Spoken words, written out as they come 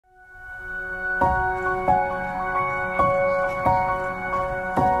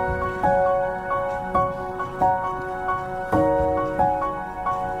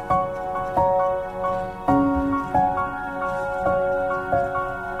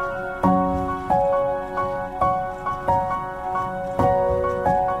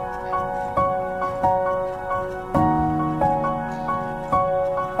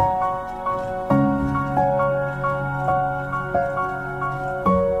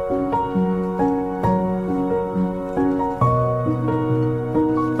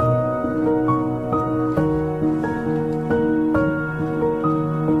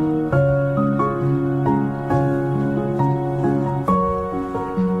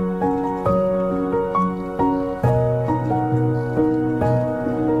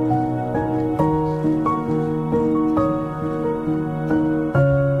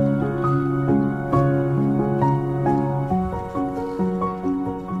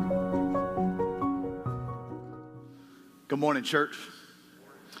Good morning, church.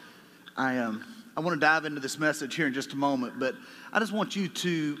 I want to dive into this message here in just a moment, but I just want you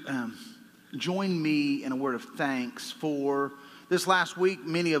to join me in a word of thanks for this last week.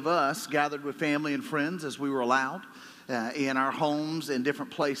 Many of us gathered with family and friends as we were allowed in our homes and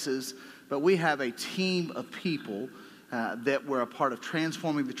different places, but we have a team of people that were a part of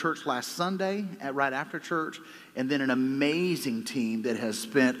transforming the church last Sunday right after church, and then an amazing team that has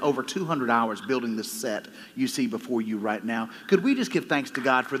spent over 200 hours building the set you see before you right now. Could we just give thanks to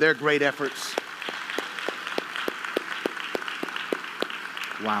God for their great efforts?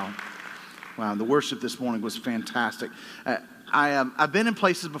 Wow. The worship this morning was fantastic. I've been in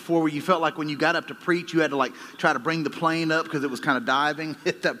places before where you felt like when you got up to preach, you had to try to bring the plane up because it was kind of diving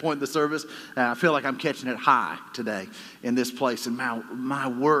at that point in the service. I feel like I'm catching it high today in this place. And my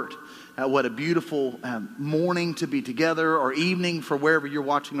word, what a beautiful morning to be together, or evening for wherever you're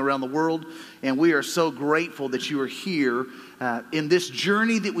watching around the world. And we are so grateful that you are here in this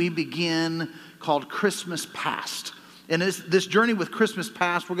journey that we begin called Christmas Past. And this journey with Christmas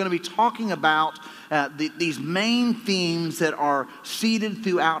Past, we're going to be talking about these main themes that are seeded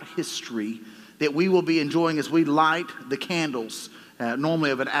throughout history that we will be enjoying as we light the candles,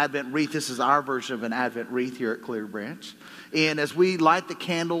 normally of an Advent wreath. This is our version of an Advent wreath here at Clearbranch. And as we light the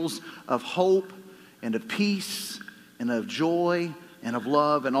candles of hope and of peace and of joy and of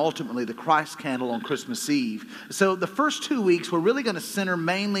love, and ultimately the Christ candle on Christmas Eve. So the first 2 weeks, we're really going to center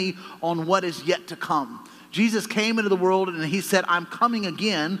mainly on what is yet to come. Jesus came into the world and he said, I'm coming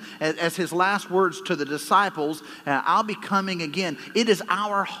again, as his last words to the disciples, I'll be coming again. It is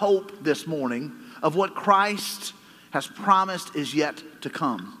our hope this morning of what Christ has promised is yet to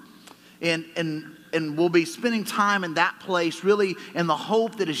come. And we'll be spending time in that place, really in the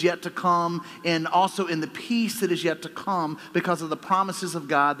hope that is yet to come, and also in the peace that is yet to come because of the promises of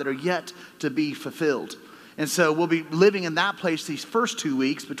God that are yet to be fulfilled. And so we'll be living in that place these first 2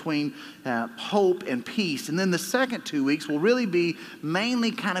 weeks between hope and peace. And then the second 2 weeks will really be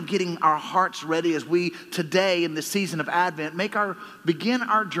mainly kind of getting our hearts ready as we today in the season of Advent begin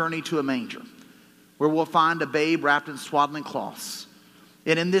our journey to a manger where we'll find a babe wrapped in swaddling cloths.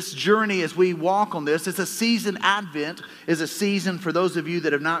 And in this journey as we walk on this, it's a season. Advent is a season for those of you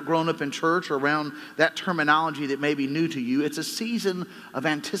that have not grown up in church or around that terminology that may be new to you. It's a season of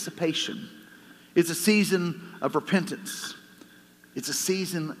anticipation. It's a season of repentance. It's a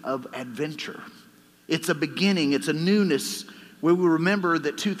season of adventure. It's a beginning. It's a newness where we remember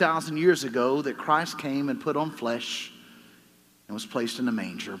that 2,000 years ago that Christ came and put on flesh and was placed in a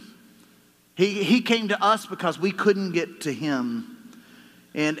manger. He came to us because we couldn't get to him.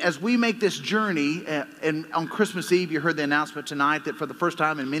 And as we make this journey, and on Christmas Eve, you heard the announcement tonight that for the first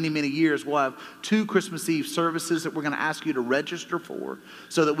time in many, many years, we'll have 2 Christmas Eve services that we're going to ask you to register for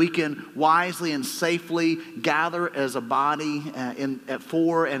so that we can wisely and safely gather as a body at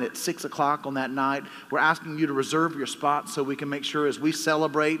 4 and at 6 o'clock on that night. We're asking you to reserve your spot so we can make sure as we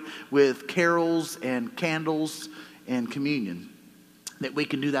celebrate with carols and candles and communion that we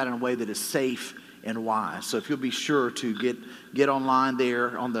can do that in a way that is safe and wise. So if you'll be sure to get online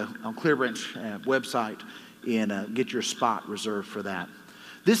there on Clearbranch website and get your spot reserved for that.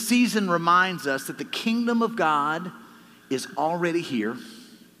 This season reminds us that the kingdom of God is already here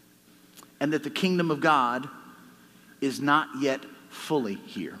and that the kingdom of God is not yet fully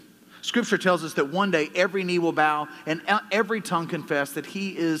here. Scripture tells us that one day every knee will bow and every tongue confess that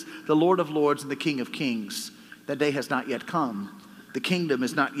he is the Lord of lords and the King of kings. That day has not yet come. The kingdom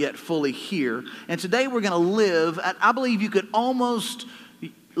is not yet fully here. And today we're going to live, I believe you could almost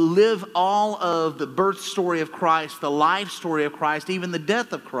live all of the birth story of Christ, the life story of Christ, even the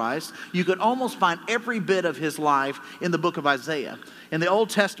death of Christ. You could almost find every bit of his life in the book of Isaiah. In the Old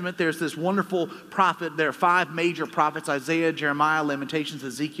Testament, there's this wonderful prophet. There are 5 major prophets: Isaiah, Jeremiah, Lamentations,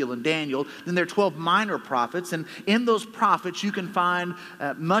 Ezekiel, and Daniel. Then there are 12 minor prophets. And in those prophets, you can find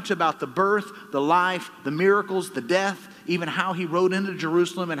much about the birth, the life, the miracles, the death, even how he rode into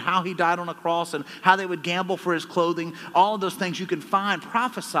Jerusalem and how he died on a cross and how they would gamble for his clothing. All of those things you can find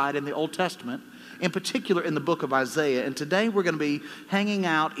prophesied in the Old Testament, in particular in the book of Isaiah. And today we're going to be hanging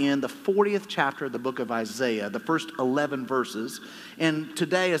out in the 40th chapter of the book of Isaiah, the first 11 verses. And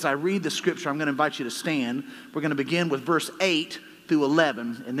today, as I read the scripture, I'm going to invite you to stand. We're going to begin with verse 8 through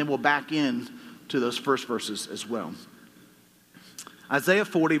 11, and then we'll back in to those first verses as well. Isaiah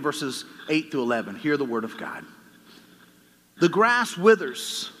 40, verses 8 through 11. Hear the word of God. The grass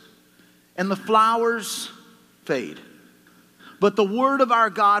withers and the flowers fade, but the word of our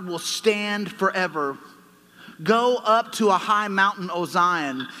God will stand forever. Go up to a high mountain, O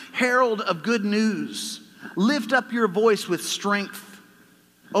Zion, herald of good news. Lift up your voice with strength,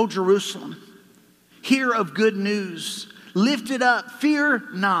 O Jerusalem. Hear of good news. Lift it up, fear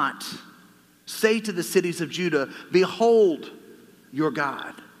not. Say to the cities of Judah, behold your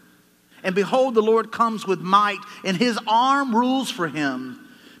God. And behold, the Lord comes with might, and his arm rules for him.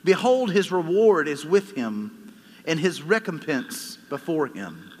 Behold, his reward is with him, and his recompense before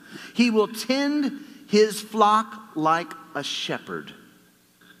him. He will tend his flock like a shepherd,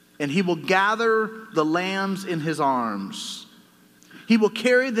 and he will gather the lambs in his arms. He will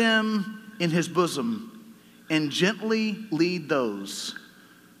carry them in his bosom, and gently lead those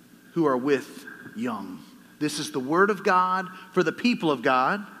who are with young. This is the word of God for the people of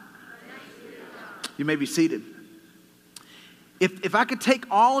God. You may be seated. If I could take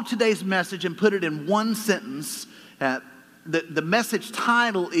all of today's message and put it in one sentence, the message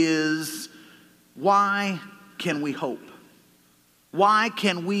title is, Why Can We Hope? Why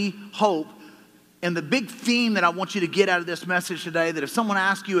can we hope? And the big theme that I want you to get out of this message today, that if someone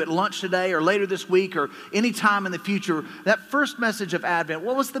asks you at lunch today or later this week or any time in the future, that first message of Advent,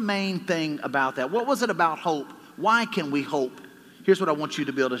 what was the main thing about that? What was it about hope? Why can we hope? Here's what I want you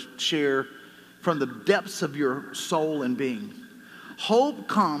to be able to share from the depths of your soul and being. Hope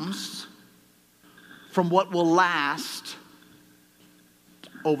comes from what will last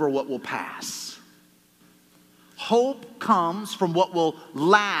over what will pass. Hope comes from what will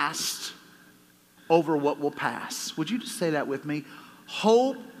last over what will pass. Would you just say that with me?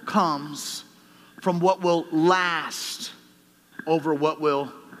 Hope comes from what will last over what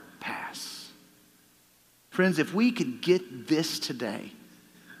will pass. Friends, if we could get this today,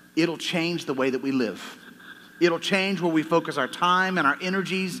 it'll change the way that we live. It'll change where we focus our time and our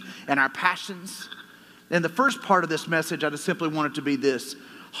energies and our passions. And the first part of this message, I just simply want it to be this: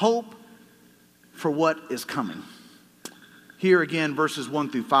 hope for what is coming. Here again, verses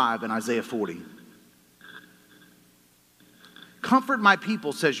 1 through 5 in Isaiah 40. Comfort my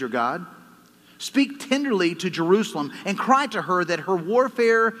people, says your God. Speak tenderly to Jerusalem and cry to her that her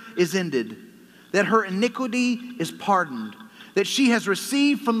warfare is ended, that her iniquity is pardoned, that she has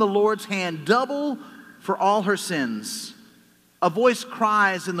received from the Lord's hand double for all her sins. A voice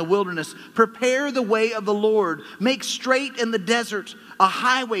cries in the wilderness, prepare the way of the Lord, make straight in the desert a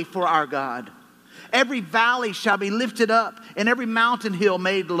highway for our God. Every valley shall be lifted up, and every mountain hill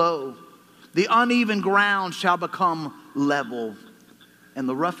made low. The uneven ground shall become level, and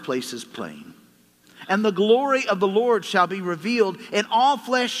the rough places plain. And the glory of the Lord shall be revealed, and all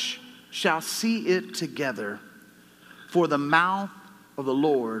flesh shall see it together. For the mouth of the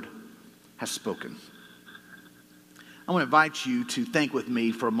Lord has spoken. I want to invite you to think with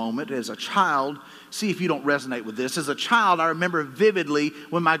me for a moment. As a child, see if you don't resonate with this. As a child, I remember vividly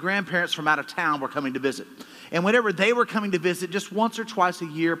when my grandparents from out of town were coming to visit. And whenever they were coming to visit, just once or twice a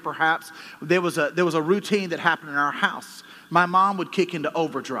year perhaps, there was a routine that happened in our house. My mom would kick into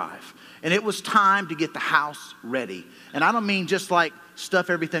overdrive. And it was time to get the house ready. And I don't mean just like stuff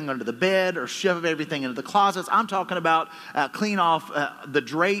everything under the bed or shove everything into the closets. I'm talking about clean off the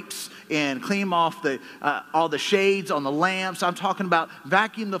drapes and clean off all the shades on the lamps. I'm talking about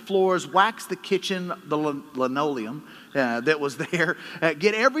vacuum the floors, wax the kitchen, the linoleum that was there.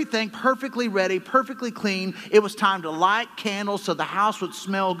 Get everything perfectly ready, perfectly clean. It was time to light candles so the house would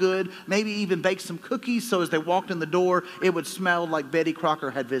smell good. Maybe even bake some cookies so as they walked in the door, it would smell like Betty Crocker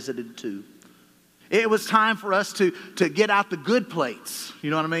had visited too. It was time for us to get out the good plates. You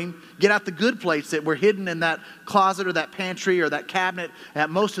know what I mean? Get out the good plates that were hidden in that closet or that pantry or that cabinet at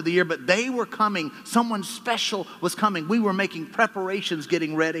most of the year. But they were coming. Someone special was coming. We were making preparations,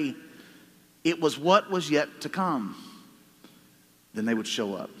 getting ready. It was what was yet to come. Then they would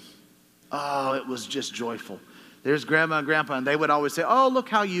show up. Oh, it was just joyful. There's Grandma and Grandpa, and they would always say, oh, look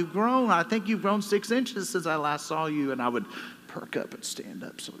how you've grown. I think you've grown 6 inches since I last saw you. And I would perk up and stand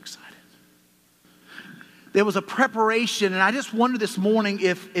up so excited. There was a preparation, and I just wonder this morning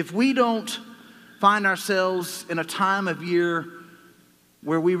if we don't find ourselves in a time of year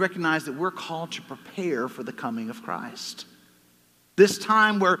where we recognize that we're called to prepare for the coming of Christ. This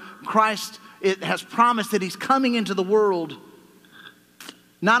time where Christ has promised that he's coming into the world.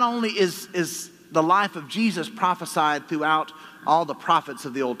 Not only is the life of Jesus prophesied throughout all the prophets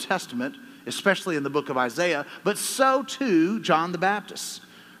of the Old Testament, especially in the book of Isaiah, but so too John the Baptist.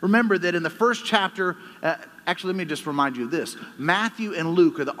 Remember that in the first chapter, actually let me just remind you of this. Matthew and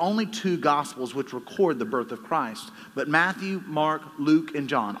Luke are the only 2 gospels which record the birth of Christ. But Matthew, Mark, Luke, and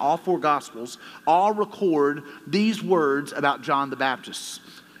John, all 4 gospels, all record these words about John the Baptist.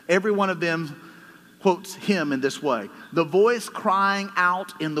 Every one of them quotes him in this way. The voice crying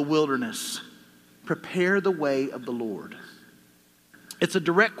out in the wilderness, prepare the way of the Lord. It's a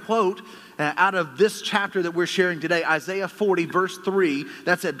direct quote out of this chapter that we're sharing today, Isaiah 40, verse 3.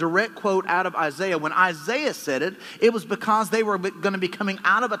 That's a direct quote out of Isaiah. When Isaiah said it, it was because they were going to be coming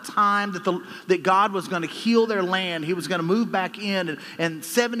out of a time that God was going to heal their land. He was going to move back in. And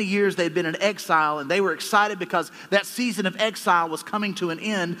 70 years they'd been in exile, and they were excited because that season of exile was coming to an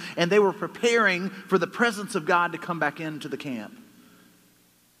end, and they were preparing for the presence of God to come back into the camp.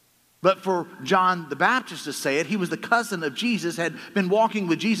 But for John the Baptist to say it, he was the cousin of Jesus, had been walking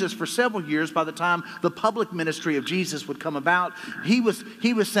with Jesus for several years by the time the public ministry of Jesus would come about. He was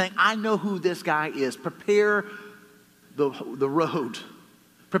saying, I know who this guy is. Prepare the road.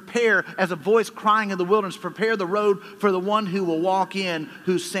 Prepare, as a voice crying in the wilderness, prepare the road for the one who will walk in,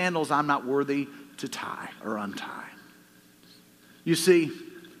 whose sandals I'm not worthy to tie or untie. You see,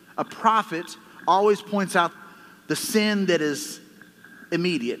 a prophet always points out the sin that is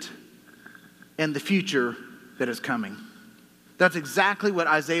immediate and the future that is coming. That's exactly what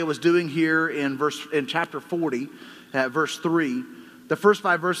Isaiah was doing here in chapter 40, verse 3. The first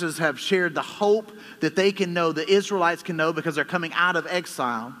 5 verses have shared the hope that they can know, the Israelites can know, because they're coming out of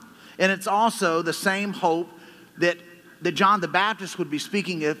exile. And it's also the same hope that John the Baptist would be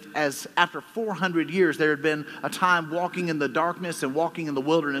speaking of, as after 400 years there had been a time walking in the darkness and walking in the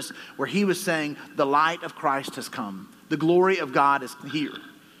wilderness where he was saying, the light of Christ has come. The glory of God is here.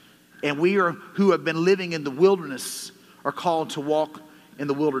 And we who have been living in the wilderness are called to walk in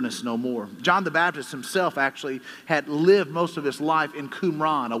the wilderness no more. John the Baptist himself actually had lived most of his life in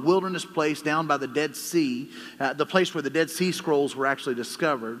Qumran, a wilderness place down by the Dead Sea, the place where the Dead Sea Scrolls were actually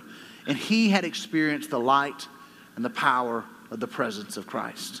discovered. And he had experienced the light and the power of the presence of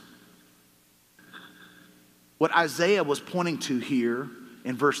Christ. What Isaiah was pointing to here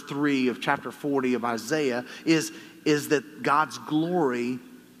in verse 3 of chapter 40 of Isaiah is that God's glory,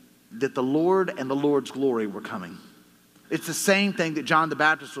 that the Lord and the Lord's glory were coming. It's the same thing that John the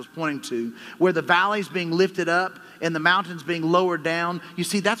Baptist was pointing to, where the valleys being lifted up and the mountains being lowered down. You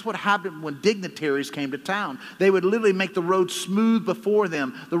see, that's what happened when dignitaries came to town. They would literally make the road smooth before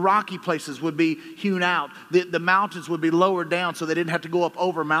them. The rocky places would be hewn out. The mountains would be lowered down so they didn't have to go up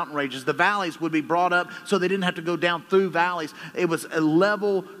over mountain ranges. The valleys would be brought up so they didn't have to go down through valleys. It was a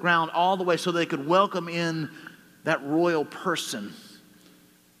level ground all the way so they could welcome in that royal person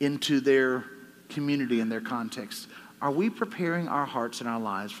into their community and their context. Are we preparing our hearts and our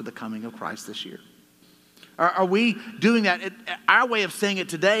lives for the coming of Christ this year? Are we doing that? Our way of saying it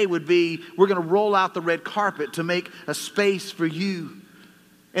today would be, we're going to roll out the red carpet to make a space for you.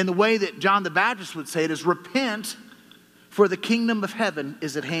 And the way that John the Baptist would say it is, repent, for the kingdom of heaven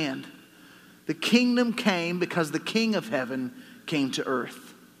is at hand. The kingdom came because the King of heaven came to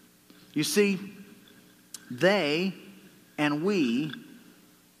earth. You see, they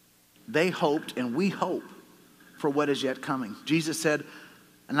hoped and we hope for what is yet coming. Jesus said,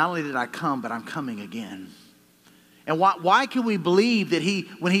 not only did I come, but I'm coming again. And why can we believe that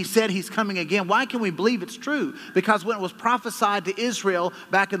when he said he's coming again, why can we believe it's true? Because when it was prophesied to Israel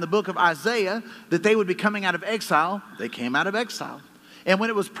back in the book of Isaiah that they would be coming out of exile, they came out of exile. And when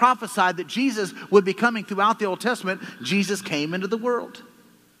it was prophesied that Jesus would be coming throughout the Old Testament, Jesus came into the world.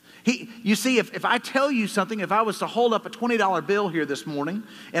 You see, if I tell you something, if I was to hold up a $20 bill here this morning,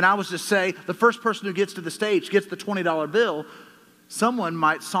 and I was to say, the first person who gets to the stage gets the $20 bill, someone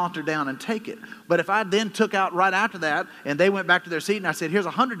might saunter down and take it. But if I then took out right after that, and they went back to their seat, and I said, here's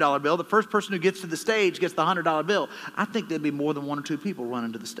a $100 bill, the first person who gets to the stage gets the $100 bill, I think there'd be more than 1 or 2 people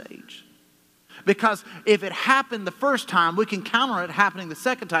running to the stage. Because if it happened the first time, we can count on it happening the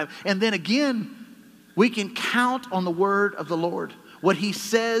second time. And then again, we can count on the word of the Lord. What he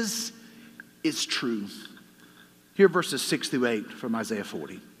says is true. Here are verses 6 through 8 from Isaiah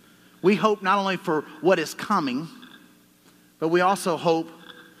 40. We hope not only for what is coming, but we also hope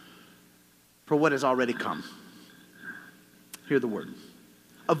for what has already come. Hear the word.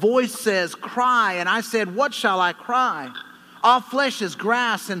 A voice says, cry, and I said, what shall I cry? All flesh is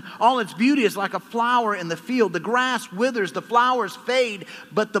grass, and all its beauty is like a flower in the field. The grass withers, the flowers fade,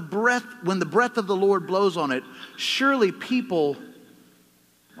 but when the breath of the Lord blows on it, surely people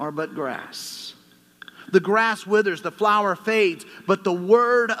are but grass. The grass withers, the flower fades, but the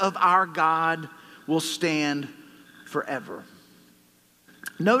word of our God will stand forever.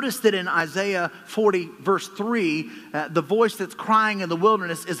 Notice that in Isaiah 40, verse 3, the voice that's crying in the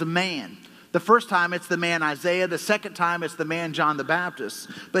wilderness is a man. The first time it's the man Isaiah. The second time it's the man John the Baptist.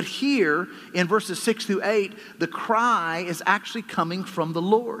 But here in verses 6 through 8, the cry is actually coming from the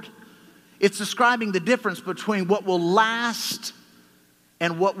Lord. It's describing the difference between what will last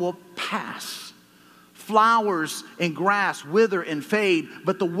and what will pass. Flowers and grass wither and fade,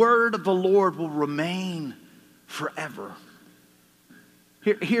 but the word of the Lord will remain forever.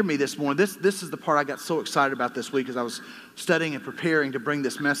 Hear me this morning. This is the part I got so excited about this week as I was studying and preparing to bring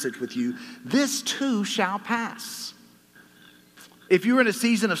this message with you. This too shall pass. If you're in a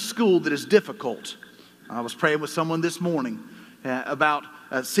season of school that is difficult, I was praying with someone this morning about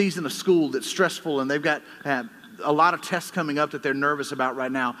a season of school that's stressful and they've got a lot of tests coming up that they're nervous about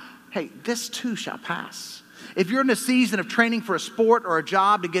right now. Hey, this too shall pass. If you're in a season of training for a sport or a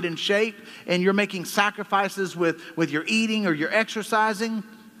job to get in shape and you're making sacrifices with your eating or your exercising,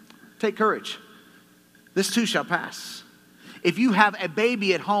 take courage. This too shall pass. If you have a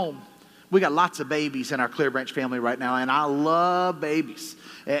baby at home, we got lots of babies in our Clearbranch family right now, and I love babies.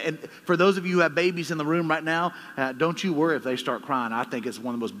 And for those of you who have babies in the room right now, don't you worry if they start crying. I think it's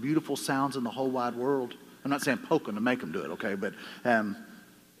one of the most beautiful sounds in the whole wide world. I'm not saying poke them to make them do it, okay? But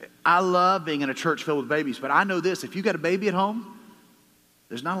I love being in a church filled with babies, but I know this, if you got a baby at home,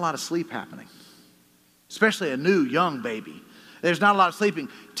 there's not a lot of sleep happening, especially a new, young baby. There's not a lot of sleeping.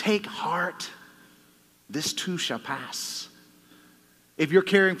 Take heart. This too shall pass. If you're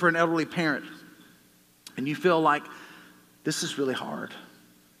caring for an elderly parent and you feel like this is really hard,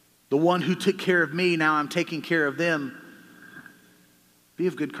 the one who took care of me, now I'm taking care of them, be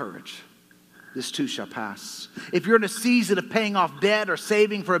of good courage. This too shall pass. If you're in a season of paying off debt or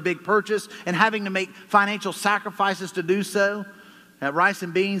saving for a big purchase and having to make financial sacrifices to do so, rice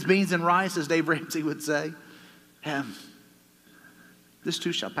and beans, beans and rice, as Dave Ramsey would say, this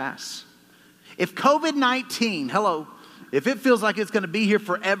too shall pass. If COVID-19, if it feels like it's going to be here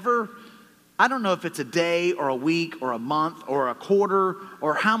forever, I don't know if it's a day or a week or a month or a quarter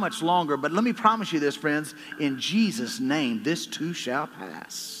or how much longer, but let me promise you this, friends, in Jesus' name, this too shall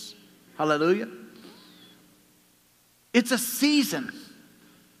pass. Hallelujah. It's a season.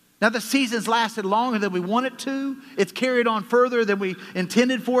 Now the season's lasted longer than we want it to. It's carried on further than we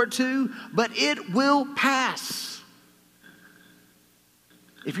intended for it to, but it will pass.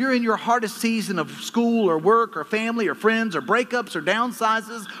 If you're in your hardest season of school or work or family or friends or breakups or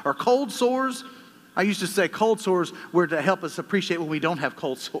downsizes or cold sores, I used to say cold sores were to help us appreciate when we don't have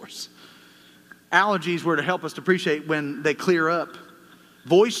cold sores. Allergies were to help us appreciate when they clear up.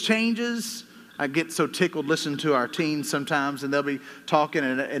 Voice changes. I get so tickled listening to our teens sometimes, and they'll be talking,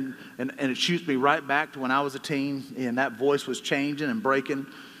 and it shoots me right back to when I was a teen, and that voice was changing and breaking.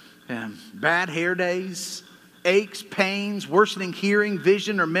 And bad hair days, aches, pains, worsening hearing,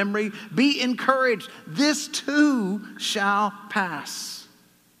 vision, or memory. Be encouraged. This too shall pass.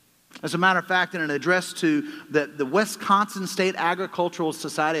 As a matter of fact, in an address to the Wisconsin State Agricultural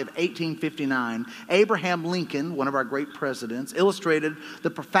Society of 1859, Abraham Lincoln, one of our great presidents, illustrated the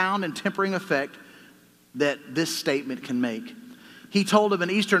profound and tempering effect that this statement can make. He told of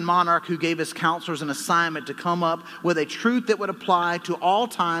an Eastern monarch who gave his counselors an assignment to come up with a truth that would apply to all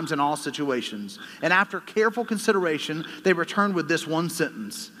times and all situations. And after careful consideration, they returned with this one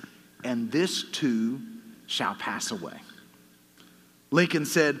sentence, "And this too shall pass away." Lincoln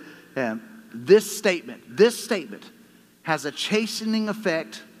said, this statement has a chastening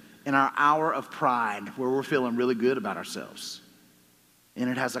effect in our hour of pride where we're feeling really good about ourselves. And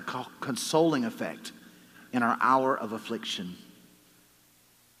it has a consoling effect in our hour of affliction.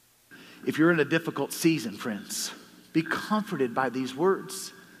 If you're in a difficult season, friends, be comforted by these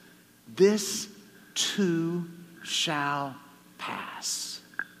words. This too shall pass.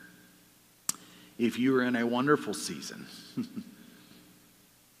 If you're in a wonderful season,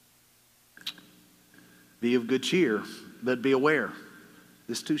 be of good cheer, but be aware.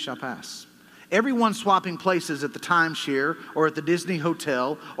 This too shall pass. Everyone swapping places at the timeshare or at the Disney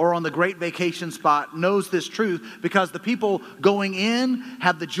hotel or on the great vacation spot knows this truth because the people going in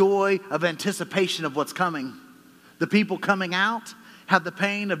have the joy of anticipation of what's coming. The people coming out have the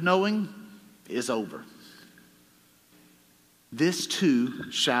pain of knowing is over. This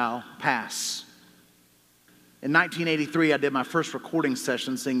too shall pass. In 1983, I did my first recording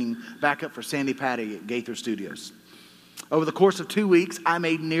session singing backup for Sandy Patty at Gaither Studios. Over the course of 2 weeks, I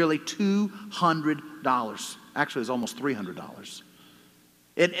made nearly $200. Actually, it was almost $300.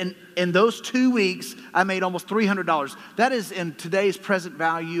 In those 2 weeks, I made almost $300. That is, in today's present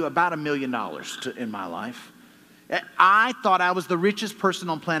value, about $1 million in my life. I thought I was the richest person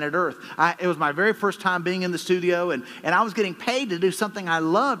on planet Earth. It was my very first time being in the studio, and I was getting paid to do something I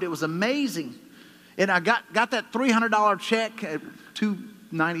loved. It was amazing. And I got that $300 check at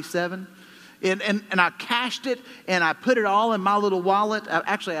 $297, and I cashed it, and I put it all in my little wallet.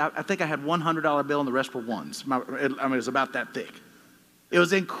 I think I had $100 bill, and the rest were ones. It was about that thick. It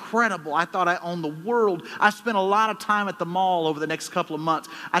was incredible. I thought I owned the world. I spent a lot of time at the mall over the next couple of months.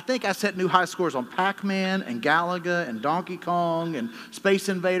 I think I set new high scores on Pac-Man and Galaga and Donkey Kong and Space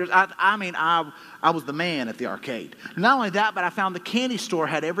Invaders. I was the man at the arcade. Not only that, but I found the candy store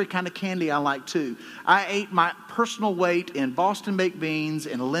had every kind of candy I like too. I ate my personal weight in Boston baked beans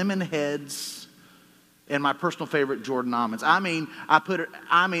and lemon heads and my personal favorite Jordan almonds. I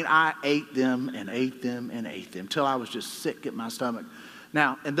ate them and ate them and ate them till I was just sick in my stomach.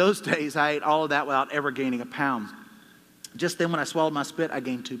 Now, in those days, I ate all of that without ever gaining a pound. Just then when I swallowed my spit, I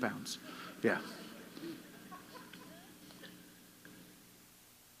gained 2 pounds. Yeah.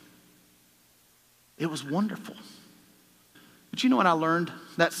 It was wonderful. But you know what I learned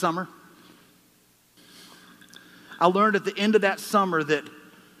that summer? I learned at the end of that summer that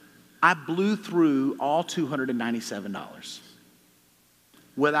I blew through all $297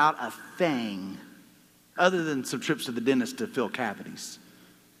 without a thing other than some trips to the dentist to fill cavities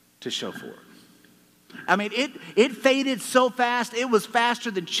to show for it. I mean, it faded so fast, it was faster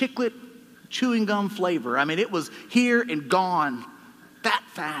than chiclet chewing gum flavor. I mean, it was here and gone that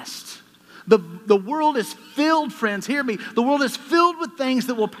fast. The world is filled, friends, hear me. The world is filled with things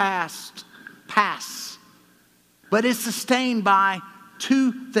that will pass. But it's sustained by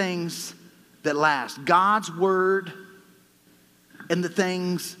 2 things that last: God's word and the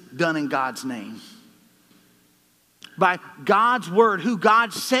things done in God's name. By God's word, who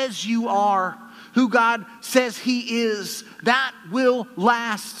God says you are, who God says He is, that will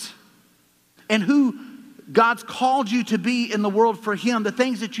last. And who God's called you to be in the world for Him, the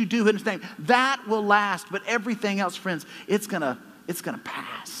things that you do in His name, that will last. But everything else, friends, it's gonna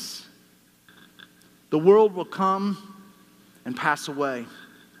pass. The world will come and pass away,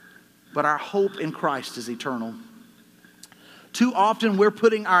 but our hope in Christ is eternal. Too often we're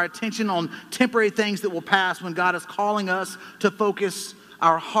putting our attention on temporary things that will pass when God is calling us to focus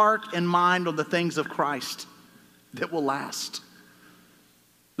our heart and mind on the things of Christ that will last.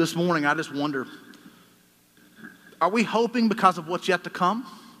 This morning, I just wonder, are we hoping because of what's yet to come?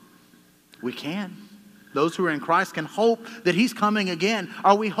 We can. Those who are in Christ can hope that He's coming again.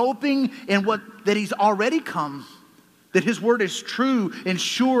 Are we hoping in that He's already come? That His word is true and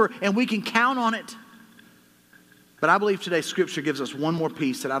sure and we can count on it? But I believe today's scripture gives us one more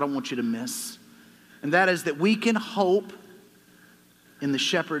piece that I don't want you to miss. And that is that we can hope in the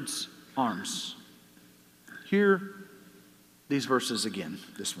shepherd's arms. Hear these verses again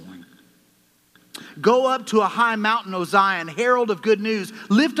this morning. Go up to a high mountain, O Zion, herald of good news.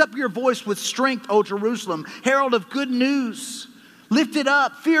 Lift up your voice with strength, O Jerusalem, herald of good news. Lift it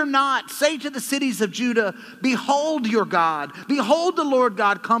up, fear not. Say to the cities of Judah, behold your God. Behold, the Lord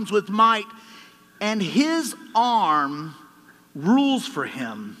God comes with might, and His arm rules for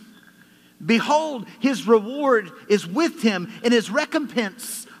Him. Behold, His reward is with Him, and His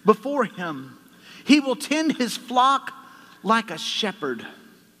recompense before Him. He will tend His flock like a shepherd.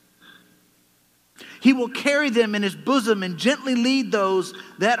 He will carry them in His bosom and gently lead those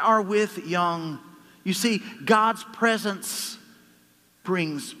that are with young. You see, God's presence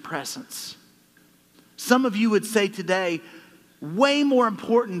brings presence. Some of you would say today, way more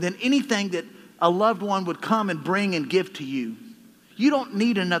important than anything that a loved one would come and bring and give to you. You don't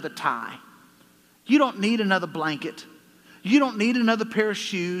need another tie. You don't need another blanket. You don't need another pair of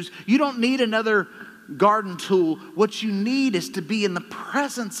shoes. You don't need another garden tool. What you need is to be in the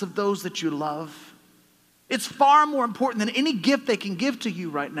presence of those that you love. It's far more important than any gift they can give to you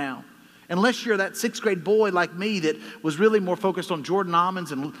right now. Unless you're that 6th grade boy like me that was really more focused on Jordan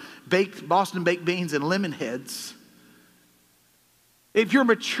almonds and Boston baked beans and lemon heads. If you're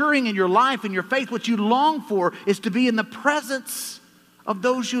maturing in your life and your faith, what you long for is to be in the presence of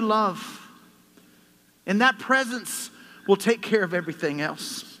those you love. And that presence will take care of everything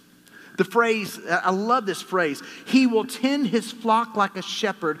else. The phrase, I love this phrase, He will tend His flock like a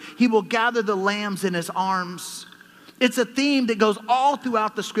shepherd. He will gather the lambs in His arms. It's a theme that goes all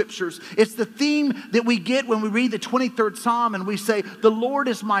throughout the scriptures. It's the theme that we get when we read the 23rd Psalm and we say, the Lord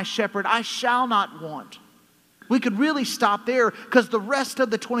is my shepherd, I shall not want. We could really stop there because the rest of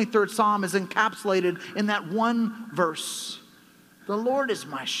the 23rd Psalm is encapsulated in that one verse. The Lord is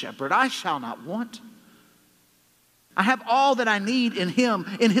my shepherd, I shall not want. I have all that I need in Him,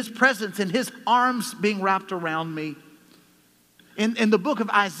 in His presence, in His arms being wrapped around me. In the book of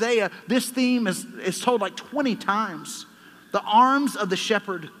Isaiah, this theme is told like 20 times. The arms of the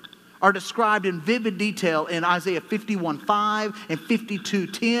shepherd are described in vivid detail in Isaiah 51:5 and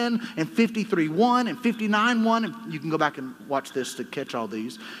 52:10 and 53:1 and 59:1. And you can go back and watch this to catch all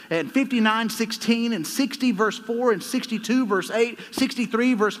these. And 59:16 and 60 verse 4 and 62 verse 8,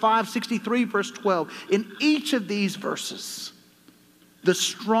 63 verse 5, 63 verse 12. In each of these verses, The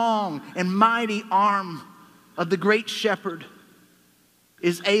strong and mighty arm of the great shepherd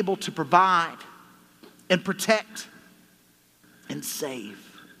is able to provide and protect and save.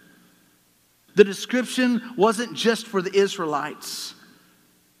 The description wasn't just for the Israelites.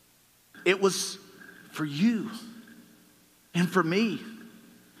 It was for you and for me.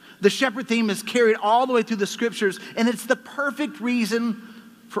 The shepherd theme is carried all the way through the scriptures, and it's the perfect reason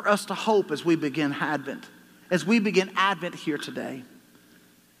for us to hope as we begin Advent. As we begin Advent here today.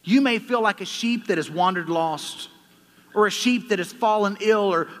 You may feel like a sheep that has wandered lost, or a sheep that has fallen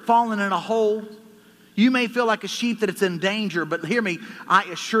ill or fallen in a hole. You may feel like a sheep that is in danger, but hear me, I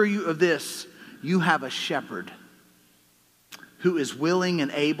assure you of this. You have a shepherd who is willing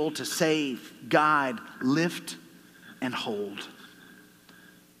and able to save, guide, lift, and hold.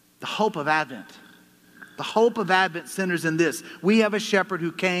 The hope of Advent. The hope of Advent centers in this. We have a shepherd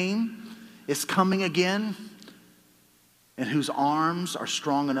who came, is coming again, and whose arms are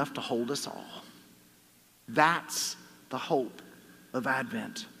strong enough to hold us all. That's the hope of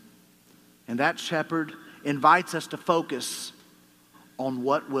Advent. And that shepherd invites us to focus on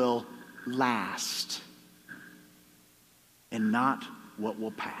what will last and not what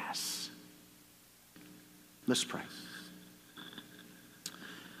will pass. Let's pray.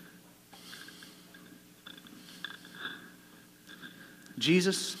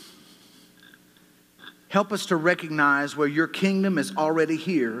 Jesus, help us to recognize where your kingdom is already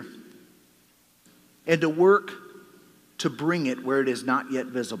here and to work to bring it where it is not yet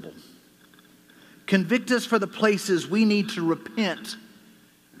visible. Convict us for the places we need to repent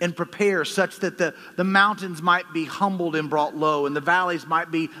and prepare such that the mountains might be humbled and brought low and the valleys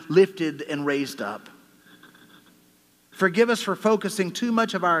might be lifted and raised up. Forgive us for focusing too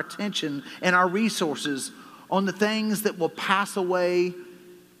much of our attention and our resources on the things that will pass away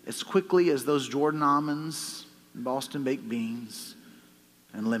as quickly as those Jordan almonds, Boston baked beans,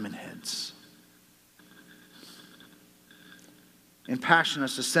 and lemon heads. Impassion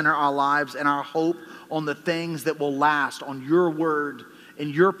us to center our lives and our hope on the things that will last, on your word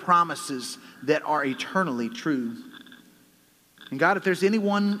and your promises that are eternally true. And God, if there's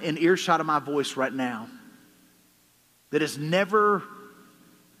anyone in earshot of my voice right now that has never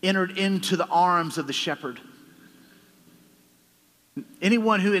entered into the arms of the shepherd,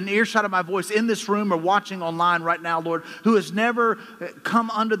 anyone who in earshot of my voice in this room or watching online right now, Lord, who has never come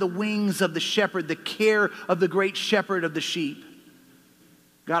under the wings of the shepherd, the care of the great shepherd of the sheep,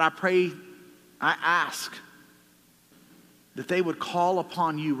 God, I pray, I ask that they would call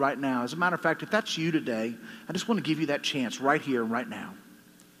upon you right now. As a matter of fact, if that's you today, I just want to give you that chance right here and right now.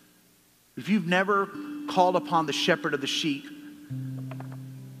 If you've never called upon the shepherd of the sheep,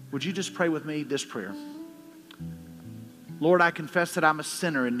 would you just pray with me this prayer? Lord, I confess that I'm a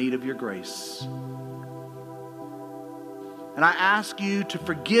sinner in need of your grace. And I ask you to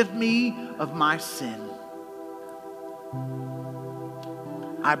forgive me of my sin.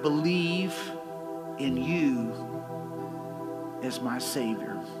 I believe in you as my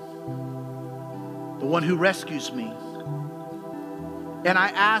Savior, the one who rescues me. And I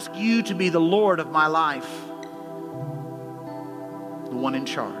ask you to be the Lord of my life, the one in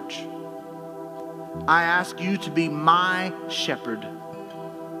charge. I ask you to be my shepherd,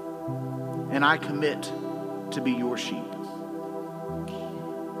 and I commit to be your sheep.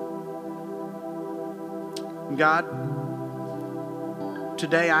 God,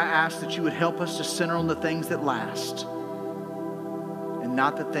 today I ask that you would help us to center on the things that last and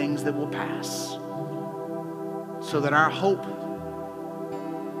not the things that will pass, so that our hope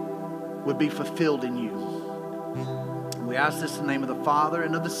would be fulfilled in you. We ask this in the name of the Father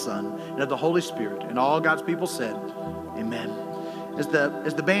and of the Son and of the Holy Spirit. And all God's people said, amen. As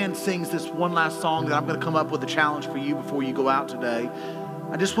the band sings this one last song, that I'm going to come up with a challenge for you before you go out today.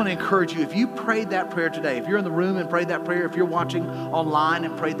 I just want to encourage you, if you prayed that prayer today, if you're in the room and prayed that prayer, if you're watching online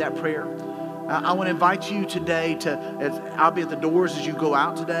and prayed that prayer, I want to invite you today I'll be at the doors as you go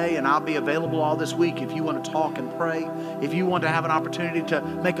out today, and I'll be available all this week if you want to talk and pray, if you want to have an opportunity to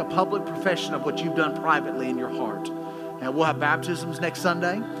make a public profession of what you've done privately in your heart. And we'll have baptisms next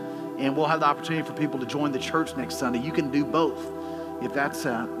Sunday, and we'll have the opportunity for people to join the church next Sunday. You can do both if that's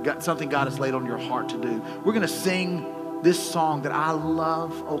got something God has laid on your heart to do. We're going to sing this song that I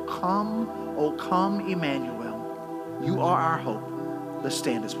love, O come, Emmanuel. You are our hope. Let's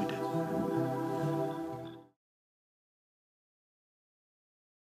stand as we do.